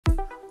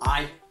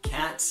I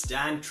can't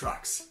stand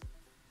trucks.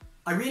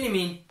 I really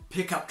mean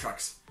pickup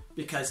trucks,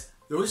 because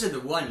those are the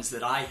ones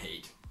that I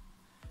hate.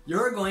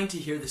 You're going to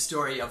hear the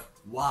story of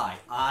why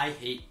I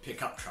hate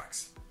pickup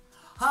trucks.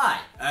 Hi,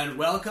 and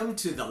welcome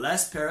to the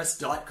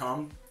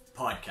LesParis.com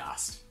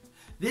podcast.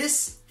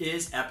 This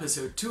is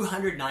episode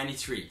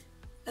 293,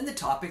 and the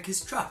topic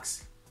is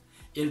trucks.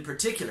 In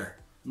particular,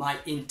 my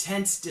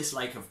intense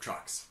dislike of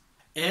trucks.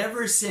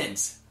 Ever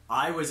since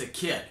I was a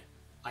kid,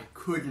 I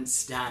couldn't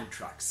stand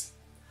trucks.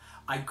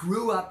 I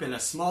grew up in a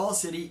small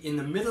city in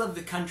the middle of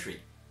the country,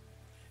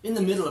 in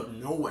the middle of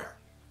nowhere,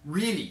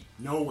 really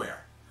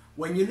nowhere.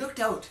 When you looked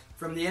out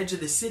from the edge of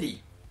the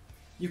city,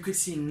 you could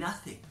see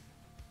nothing.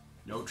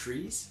 No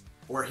trees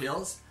or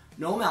hills,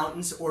 no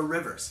mountains or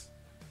rivers,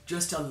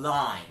 just a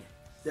line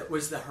that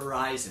was the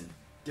horizon,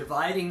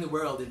 dividing the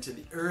world into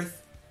the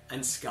earth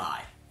and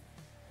sky.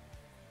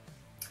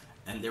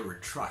 And there were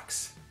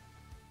trucks.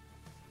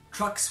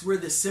 Trucks were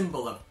the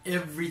symbol of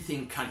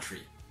everything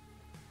country,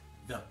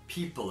 the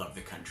people of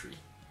the country.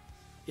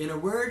 In a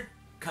word,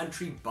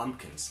 country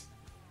bumpkins.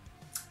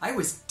 I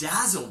was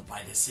dazzled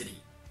by the city.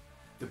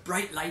 The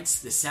bright lights,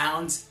 the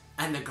sounds,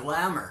 and the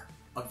glamour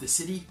of the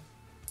city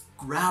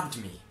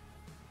grabbed me.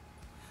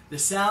 The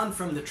sound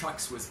from the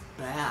trucks was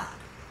bad.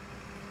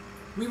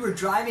 We were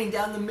driving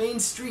down the main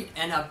street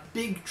and a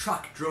big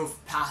truck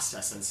drove past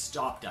us and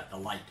stopped at the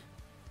light.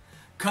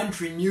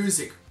 Country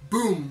music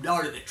boomed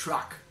out of the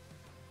truck.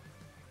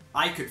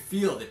 I could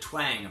feel the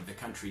twang of the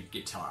country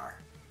guitar.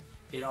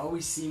 It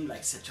always seemed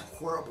like such a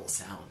horrible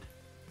sound.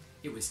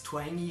 It was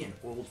twangy and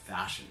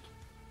old-fashioned.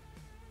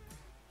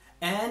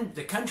 And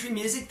the country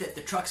music that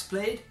the trucks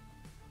played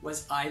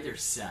was either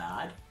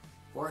sad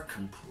or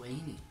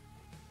complaining.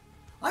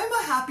 I'm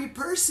a happy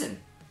person,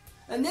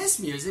 and this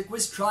music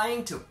was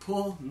trying to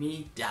pull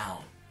me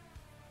down.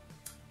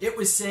 It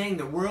was saying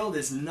the world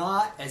is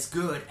not as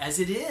good as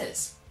it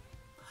is.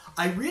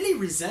 I really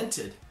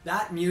resented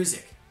that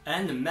music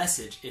and the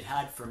message it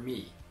had for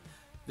me.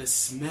 The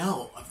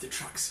smell of the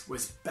trucks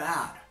was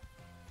bad.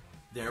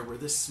 There were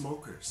the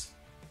smokers.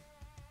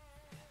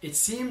 It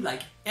seemed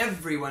like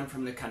everyone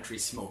from the country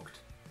smoked.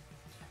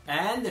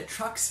 And the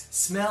trucks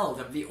smelled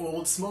of the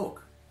old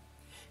smoke.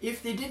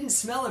 If they didn't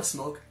smell of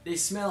smoke, they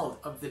smelled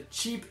of the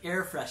cheap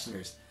air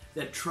fresheners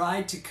that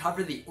tried to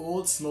cover the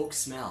old smoke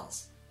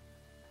smells.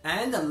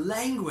 And the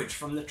language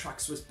from the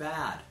trucks was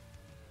bad.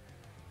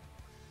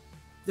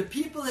 The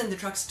people in the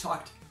trucks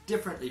talked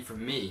differently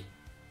from me.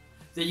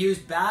 They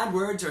used bad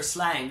words or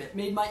slang that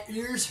made my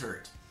ears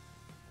hurt.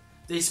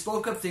 They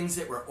spoke of things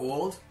that were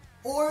old,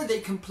 or they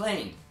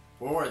complained,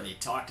 or they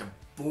talked of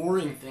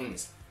boring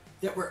things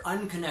that were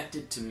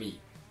unconnected to me.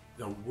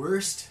 The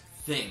worst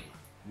thing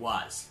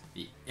was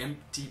the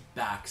empty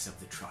backs of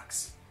the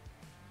trucks.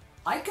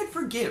 I could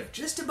forgive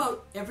just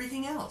about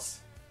everything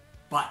else,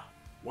 but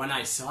when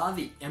I saw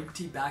the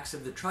empty backs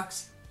of the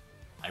trucks,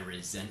 I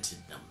resented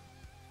them.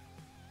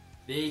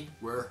 They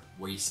were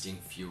wasting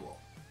fuel.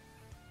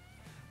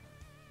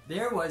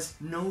 There was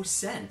no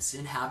sense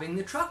in having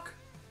the truck.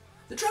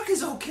 The truck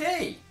is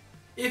okay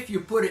if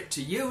you put it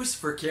to use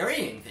for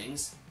carrying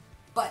things,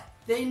 but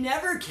they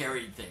never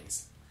carried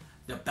things.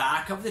 The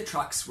back of the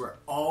trucks were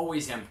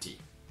always empty.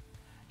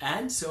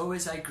 And so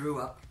as I grew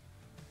up,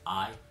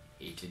 I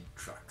hated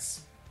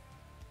trucks.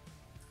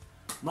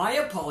 My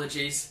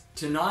apologies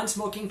to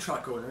non-smoking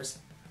truck owners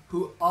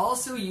who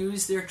also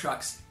use their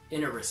trucks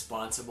in a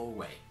responsible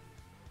way.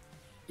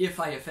 If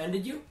I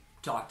offended you,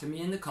 talk to me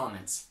in the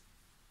comments.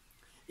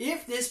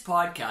 If this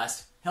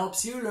podcast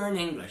helps you learn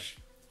English,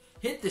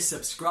 hit the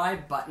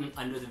subscribe button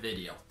under the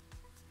video.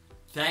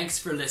 Thanks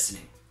for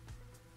listening.